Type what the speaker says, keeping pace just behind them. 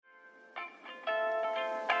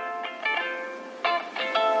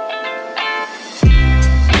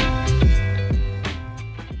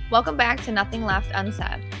Welcome back to Nothing Left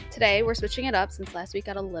Unsaid. Today, we're switching it up since last week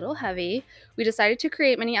got a little heavy. We decided to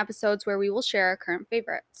create mini episodes where we will share our current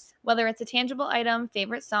favorites. Whether it's a tangible item,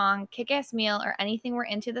 favorite song, kick-ass meal, or anything we're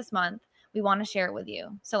into this month, we want to share it with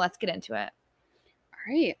you. So let's get into it.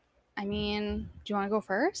 All right. Do you want to go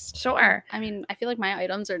first? Sure. I feel like my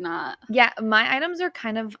items are not. Yeah, my items are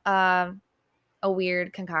kind of a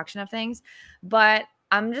weird concoction of things, but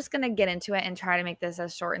I'm just going to get into it and try to make this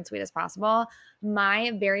as short and sweet as possible.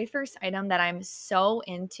 My very first item that I'm so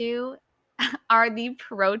into are the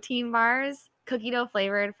protein bars, cookie dough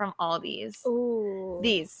flavored from Aldi's. Ooh.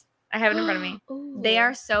 These. I have it in front of me. Ooh. They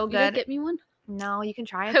are so good. You didn't get me one? No, you can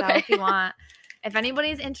try it though if you want. If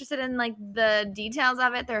anybody's interested in like the details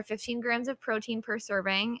of it, there are 15 grams of protein per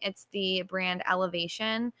serving. It's the brand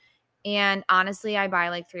Elevation. And honestly, I buy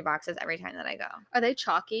like 3 boxes every time that I go. Are they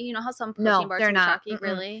chalky? You know how some protein bars are chalky? Mm-mm.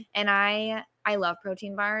 Really? And I love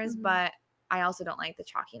protein bars, but I also don't like the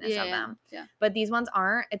chalkiness of them. Yeah. But these ones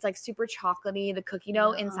aren't. It's like super chocolatey. The cookie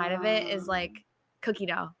dough inside of it is like cookie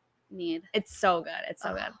dough. It's so good. It's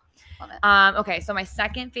so good. Love it. Okay, so my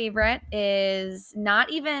second favorite is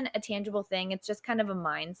not even a tangible thing. It's just kind of a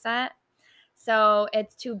mindset. So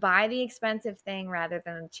it's to buy the expensive thing rather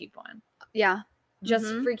than the cheap one. Yeah. Just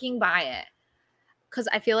freaking buy it. Because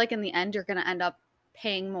I feel like in the end, you're going to end up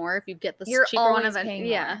paying more if you get the You're cheaper one. always paying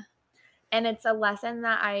more. And it's a lesson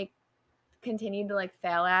that I continue to like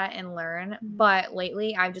fail at and learn. But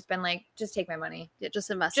lately, I've just been like, just take my money. Yeah,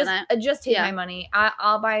 just invest in it. Just take my money.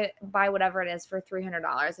 I'll buy whatever it is for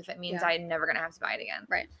 $300 if it means I'm never going to have to buy it again.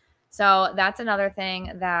 Right. So that's another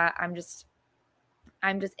thing that I'm just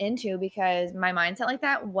into because my mindset like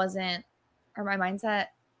that wasn't, or my mindset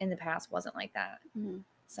in the past wasn't like that.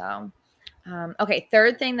 So, okay.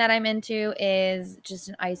 Third thing that I'm into is just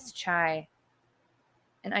an iced chai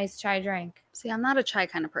drink. See, I'm not a chai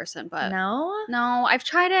kind of person, but no, I've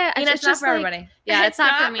tried it. It's not for everybody. Yeah, it's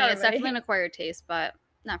not for me. It's definitely an acquired taste, but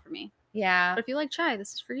not for me. Yeah. But if you like chai,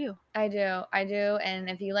 this is for you. I do. And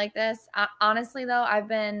if you like this, honestly though, I've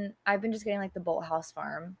been just getting like the Bolt House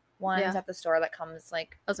Farm ones at the store that comes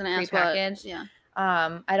like I was gonna ask prepackaged. Yeah.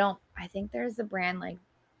 I think there's a brand like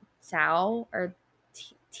Tao or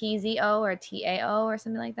TZO or TAO or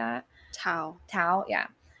something like that. Tao. Yeah.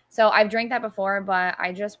 So I've drank that before, but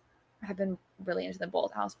I just have been really into the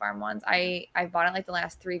Bolt House Farm ones. I've bought it like the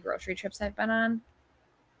last 3 grocery trips I've been on,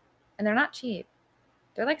 and they're not cheap.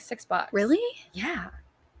 They're like $6. Really? Yeah.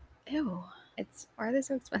 Ew. Why are they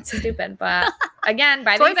so expensive? Stupid, but again,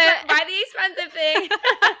 buy the expensive thing.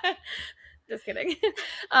 Just kidding.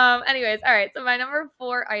 Anyways, all right. So my number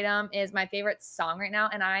 4 item is my favorite song right now,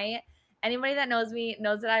 and anybody that knows me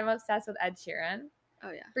knows that I'm obsessed with Ed Sheeran.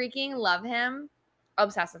 Oh yeah. Freaking love him.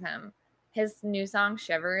 Obsessed with him. His new song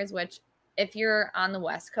Shivers, which if you're on the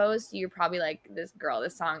West Coast, you're probably like, this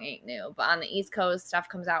song ain't new. But on the East Coast, stuff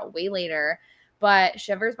comes out way later. But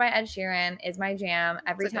Shivers by Ed Sheeran is my jam.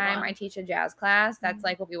 Every time I teach a jazz class, that's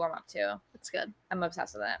like what we warm up to. That's good. I'm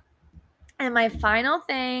obsessed with it. And my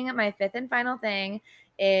 5th and final thing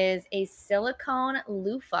is a silicone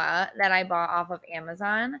loofah that I bought off of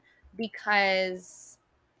Amazon because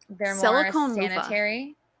they're more sanitary.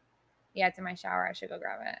 Loofah. Yeah, it's in my shower. I should go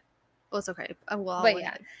grab it. Well, it's okay.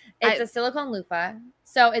 It's a silicone loofah.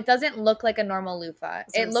 So it doesn't look like a normal loofah.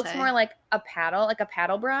 It looks more like a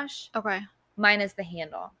paddle brush. Okay. Minus the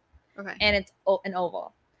handle. Okay. And it's an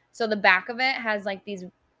oval. So the back of it has like these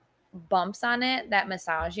bumps on it that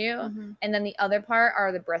massage you. And then the other part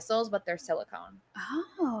are the bristles, but they're silicone.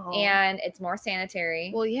 Oh. And it's more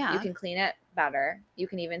sanitary. Well, yeah. You can clean it better. You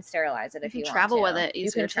can even sterilize it if you want to. Travel with it easier,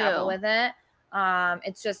 you can travel with it.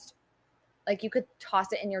 It's just like you could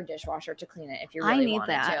toss it in your dishwasher to clean it if you really wanted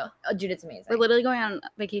to. Oh, dude, it's amazing. We're literally going on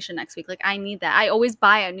vacation next week. Like, I need that. I always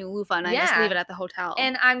buy a new loofah and I just leave it at the hotel.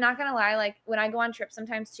 And I'm not going to lie. Like, when I go on trips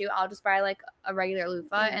sometimes too, I'll just buy like a regular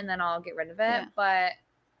loofah and then I'll get rid of it. Yeah. But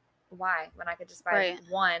why? When I could just buy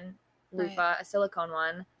one loofah, a silicone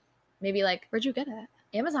one. Maybe like. Where'd you get it?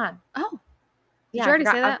 Amazon. Oh. Did you already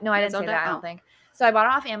say that? No, I didn't say that. I don't think. So I bought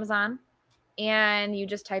it off Amazon and you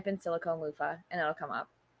just type in silicone loofah and it'll come up.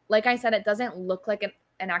 Like I said, it doesn't look like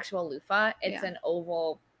an actual loofah. It's an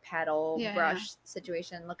oval paddle brush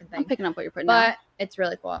situation looking thing. I'm picking up what you're putting down. But it's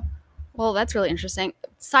really cool. Well, that's really interesting.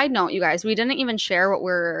 Side note, you guys, we didn't even share what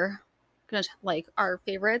we're going to, like, our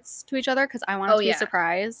favorites to each other because I wanted to be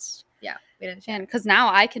surprised. Yeah, we didn't share. And because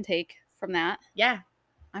now I can take from that. Yeah.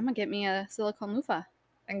 I'm going to get me a silicone loofah.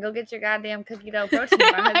 And go get your goddamn cookie dough protein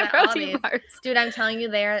bars. Protein bars. Dude, I'm telling you,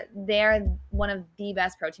 they're one of the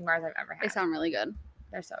best protein bars I've ever had. They sound really good.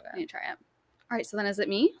 They're so good. I need to try it. All right, so then is it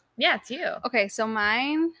me? Yeah, it's you. Okay, so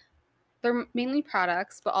mine, they're mainly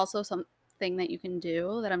products, but also some thing that you can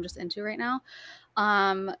do that I'm just into right now.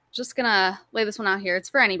 Just gonna lay this one out here. It's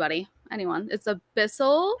for anyone. It's a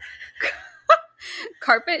Bissell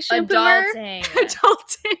carpet shampooer.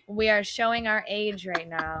 Adulting. We are showing our age right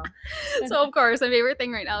now. So of course, my favorite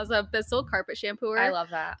thing right now is a Bissell carpet shampooer. I love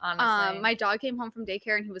that, honestly. My dog came home from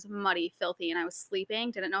daycare and he was muddy, filthy, and I was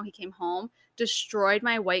sleeping. Didn't know he came home. Destroyed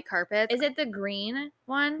my white carpet. Is it the green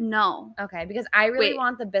one? No. Okay, because I really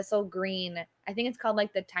want the Bissell green. I think it's called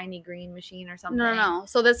like the tiny green machine or something. No.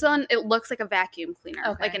 So this one, it looks like a vacuum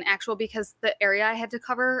cleaner, like an actual, because the area I had to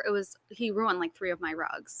cover, he ruined like 3 of my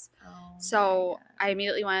rugs. So I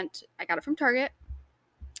immediately I got it from Target.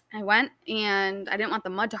 I went and I didn't want the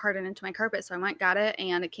mud to harden into my carpet. So I got it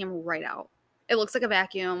and it came right out. It looks like a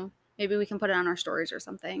vacuum. Maybe we can put it on our stories or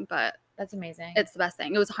something, but that's amazing. It's the best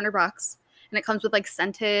thing. It was $100 and it comes with like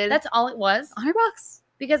scented. That's all it was? $100.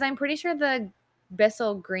 Because I'm pretty sure the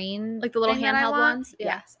Bissell green, like the little handheld ones.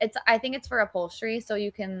 Yeah. Yes, I think it's for upholstery, so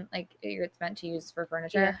you can it's meant to use for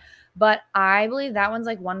furniture. Yeah. But I believe that one's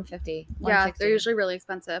like $150. Yeah, they're usually really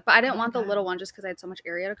expensive. But I didn't want the little one just because I had so much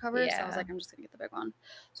area to cover. Yeah. So I was like, I'm just gonna get the big one.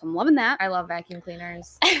 So I'm loving that. I love vacuum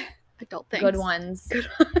cleaners. Adult things. Good ones.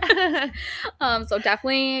 So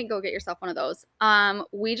definitely go get yourself one of those.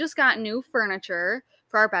 We just got new furniture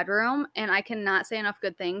for our bedroom, and I cannot say enough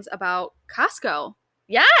good things about Costco.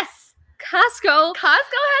 Yes. Costco has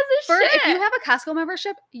this shit. If you have a Costco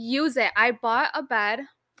membership, use it. I bought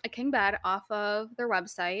a king bed off of their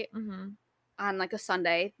website on like a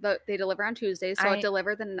Sunday. They deliver on Tuesdays, so it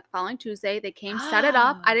delivered the following Tuesday. They came, set it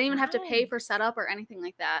up. I didn't even have to pay for setup or anything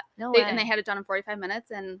like that. No way. And they had it done in 45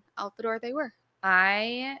 minutes, and out the door they were.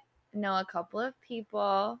 I know a couple of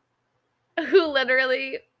people who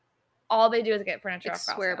literally all they do is get furniture off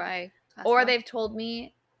Costco. Swear by Costco. Or they've told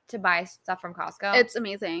me to buy stuff from Costco. It's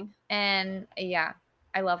amazing. And yeah,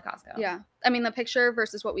 I love Costco. Yeah. I mean, the picture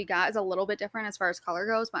versus what we got is a little bit different as far as color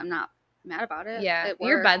goes, but I'm not mad about it. Yeah.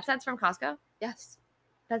 Your bed set's from Costco? Yes.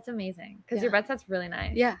 That's amazing. Because your bed set's really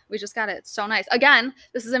nice. Yeah. We just got it. It's so nice. Again,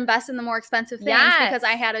 this is invest in the more expensive things because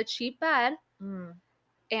I had a cheap bed and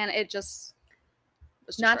it just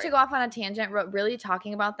not to go off on a tangent, but really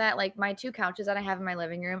talking about that, like my 2 couches that I have in my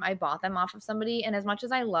living room, I bought them off of somebody, and as much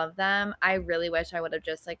as I love them, I really wish I would have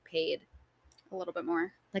just like paid a little bit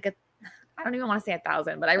more. Like I don't even want to say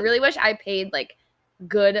 1,000, but I really wish I paid like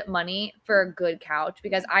good money for a good couch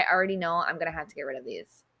because I already know I'm gonna have to get rid of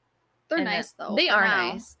these. They're nice though. They are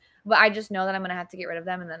nice, but I just know that I'm gonna have to get rid of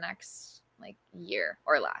them in the next like year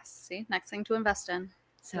or less. See, next thing to invest in.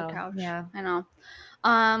 So couch. Yeah, I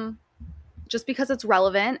know. Just because it's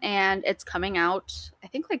relevant and it's coming out, I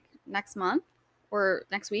think like next month or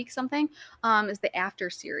next week something, is the After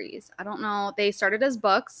series. I don't know. They started as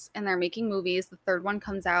books and they're making movies. The 3rd one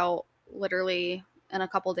comes out literally in a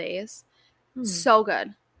couple days. So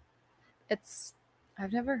good.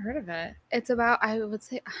 I've never heard of it. It's about, I would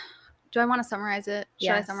say, do I want to summarize it? Should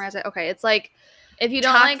I summarize it? Okay. It's like, if you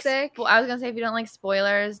don't toxic, I was going to say, if you don't like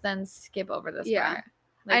spoilers, then skip over this part.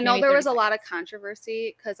 Like I know there was a lot of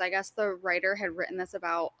controversy because I guess the writer had written this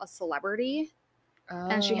about a celebrity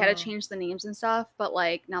and she had to change the names and stuff. But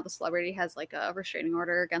like now the celebrity has like a restraining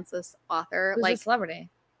order against this author. Who's like the celebrity?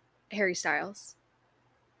 Harry Styles.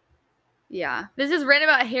 Yeah. This is written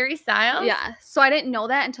about Harry Styles? Yeah. So I didn't know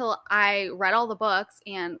that until I read all the books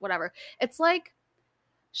and whatever. It's like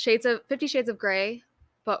 50 Shades of Grey,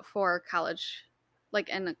 but for college. Like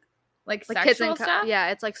in like kids and stuff?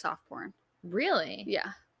 Yeah, it's like soft porn. Really?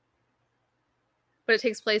 Yeah. But it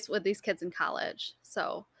takes place with these kids in college.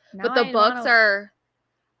 So, now but the books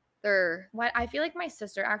they're. What I feel like my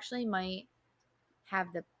sister actually might have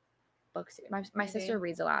the books. My sister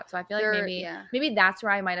reads a lot, so I feel like maybe that's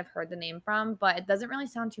where I might have heard the name from. But it doesn't really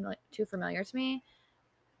sound too familiar to me.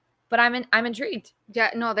 But I'm intrigued. Yeah,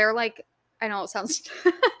 no, they're like, I know it sounds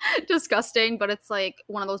disgusting, but it's like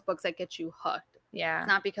one of those books that gets you hooked. Yeah, it's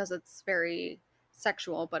not because it's very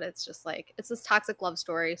sexual, but it's just like it's this toxic love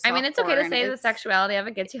story. I mean, it's okay to say the sexuality of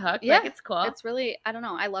it gets you hooked. Yeah, like, it's cool. It's really, I don't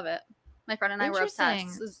know, I love it. My friend and I were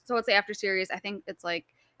obsessed. So it's the After series. I think it's like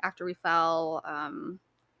After We Fell,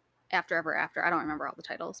 After Ever After. I don't remember all the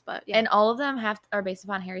titles, but yeah. And all of them are based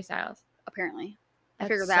upon Harry Styles. Apparently, I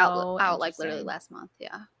figured that out like literally last month.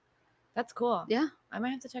 Yeah, that's cool. Yeah, I might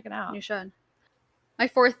have to check it out. You should. My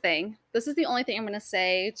 4th thing. This is the only thing I'm going to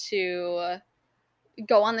say to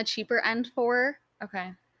go on the cheaper end for.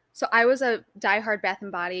 Okay. So I was a diehard Bath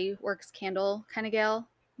and Body Works candle kind of gal.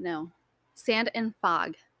 No. Sand and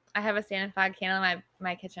Fog. I have a Sand and Fog candle in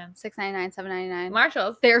my kitchen. $6.99, $7.99.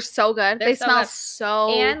 Marshalls. They're so good. They smell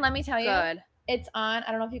so And let me tell you, good. It's on,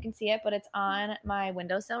 I don't know if you can see it, but it's on my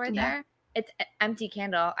windowsill right there. it's an empty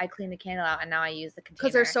candle. I clean the candle out and now I use the container.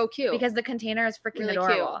 Because they're so cute. Because the container is freaking really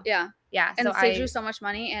adorable. Cute. Yeah. Yeah. And it saves you so much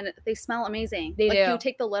money and they smell amazing. They do. You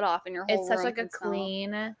take the lid off and your whole It's such like a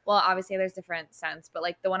clean, well, obviously there's different scents, but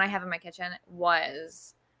like the one I have in my kitchen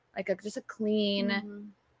was like just a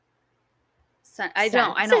clean scent. I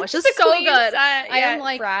know. It's just so good. Scent. I am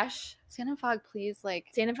like fresh. Sand and Fog, please, like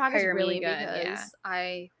Sand and Fog is really good. Yeah.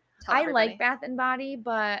 I like Bath and Body,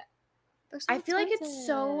 but I feel like it's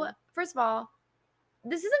so. First of all,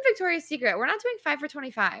 this isn't Victoria's Secret. We're not doing 5 for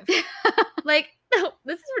 $25. Like, no,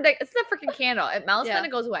 this is ridiculous. It's a freaking candle. It melts, then it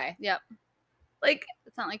goes away. Yep. Like,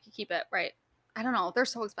 it's not like you keep it right. I don't know. They're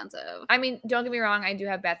so expensive. I mean, don't get me wrong. I do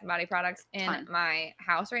have Bath and Body products in my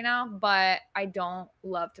house right now, but I don't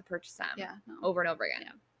love to purchase them over and over again.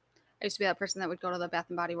 Yeah. I used to be that person that would go to the Bath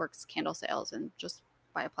and Body Works candle sales and just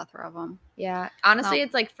buy a plethora of them. Yeah. Honestly,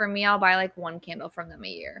 it's like for me, I'll buy like one candle from them a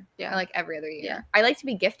year. Yeah. Or like every other year. Yeah. I like to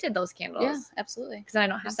be gifted those candles. Yeah, absolutely. Because I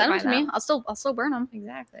don't have to send buy them to me. I'll still burn them.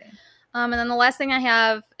 Exactly. And then the last thing I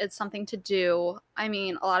have is something to do. I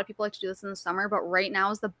mean, a lot of people like to do this in the summer, but right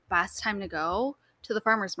now is the best time to go to the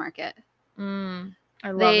farmer's market. I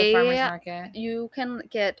love the farmer's market. You can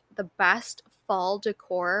get the best fall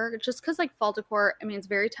decor just because like fall decor, I mean, it's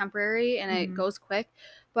very temporary and it goes quick.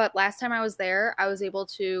 But last time I was there, I was able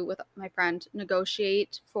to, with my friend,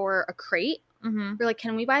 negotiate for a crate. We're like,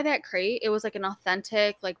 can we buy that crate? It was like an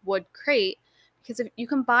authentic like wood crate. Because if you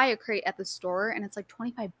can buy a crate at the store and it's like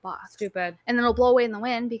 $25. Stupid. And then it'll blow away in the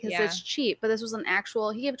wind because it's cheap. But this was an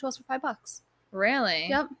actual, he gave it to us for $5. Really?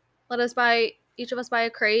 Yep. Each of us buy a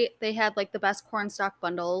crate. They had like the best corn stalk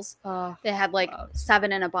bundles. Oh, they had like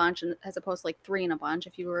 7 in a bunch as opposed to like 3 in a bunch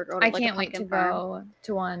if you were to I can't wait to go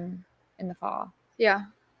to one in the fall. Yeah.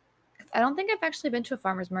 I don't think I've actually been to a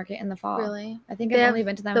farmer's market in the fall. Really? I think I've only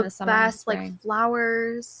been to them in the summer. The best like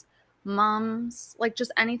flowers, mums, like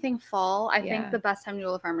just anything fall. I think the best time to go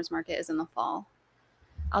to the farmer's market is in the fall.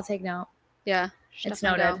 I'll take note. Yeah. It's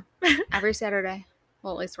noted. Every Saturday.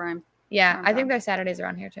 Well, at least where I'm. Yeah, I think there's Saturdays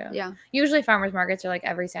around here too. Yeah. Usually farmers markets are like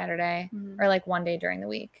every Saturday or like one day during the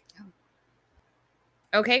week.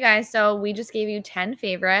 Yeah. Okay, guys. So we just gave you 10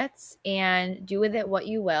 favorites and do with it what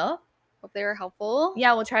you will. Hope they were helpful.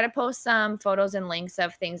 Yeah, we'll try to post some photos and links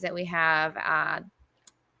of things that we have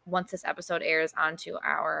once this episode airs onto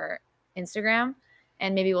our Instagram.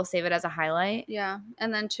 And maybe we'll save it as a highlight. Yeah.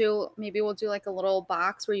 And then too, maybe we'll do like a little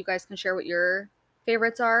box where you guys can share what your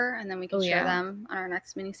favorites are, and then we can share them on our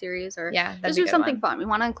next mini series, or just do something fun. We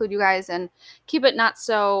want to include you guys and keep it not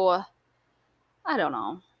so, I don't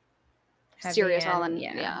know, heavy serious all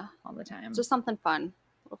the time. Just something fun,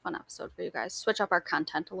 a little fun episode for you guys. Switch up our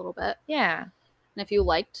content a little bit. Yeah. And if you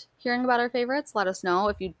liked hearing about our favorites, let us know.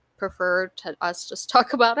 If you prefer to us just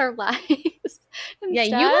talk about our lives instead,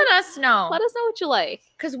 you let us know. Let us know what you like,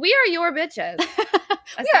 because we are your bitches.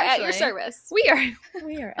 We are at your service. We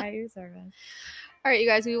are at your service. All right, you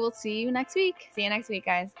guys, we will see you next week. See you next week,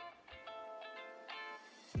 guys.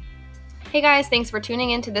 Hey, guys, thanks for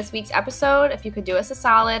tuning in to this week's episode. If you could do us a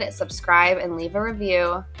solid, subscribe and leave a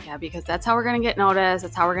review. Yeah, because that's how we're going to get noticed.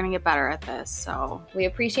 That's how we're going to get better at this. So we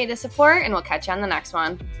appreciate the support, and we'll catch you on the next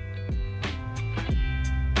one.